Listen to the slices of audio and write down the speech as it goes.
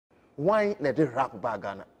why na the rap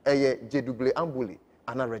bagana JW Ambuli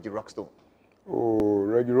and Reggie Rockstone. Oh,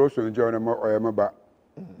 Reggie Rockstone join them or am about.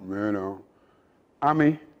 You know,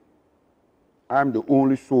 I'm the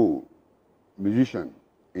only soul musician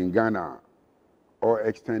in Ghana or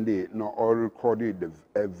extended or recorded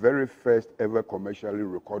a very first ever commercially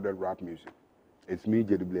recorded rap music. It's me,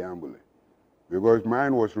 JW Ambuli, because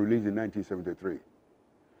mine was released in 1973.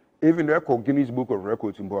 Even the Guinness Book of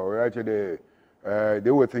Records in Boa, actually,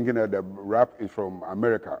 they were thinking that the rap is from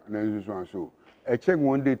America. And so I checked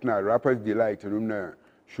one day now, Rapper's Delight,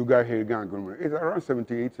 Sugar Hill Gang. It's around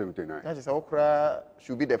 78, 79. That is Okra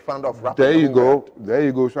should be the founder of rap. There you go. There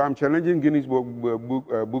you go. So I'm challenging Guinness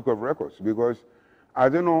Book of Records because I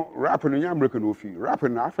don't know, rapping in America no fee,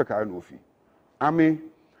 rapping in Africa no fee. I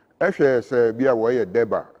mean, if you say be a way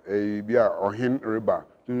deba, be a or hin riba,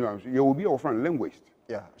 you will be a friend linguist.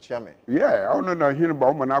 Yeah, chairman. Yeah, I don't know hearing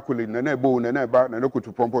about Monopoly, Nene Bo, Nene Ba, Nene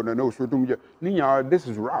to Pompo, Nene Sotum. Ninya, this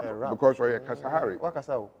is rap because of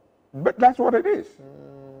Kasahari. But that's what it is.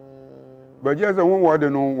 But just one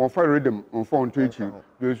word, one fire rhythm on phone teaching,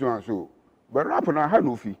 this one so. But rapping, I had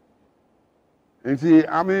no fee. And see,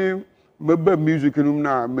 I mean, maybe music in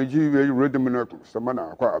now, maybe rhythm in someone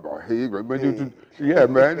quite about hey, yeah,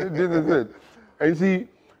 man, this is it. And see,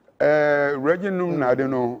 Reggie, I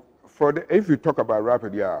don't know. If you talk about rap,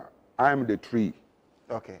 yeah, I'm the tree.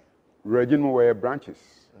 Okay. Reggie were branches.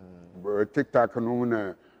 TikTok and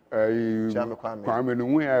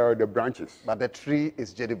Kwame, we are the branches. But the tree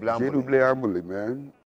is JW Ambuli, man.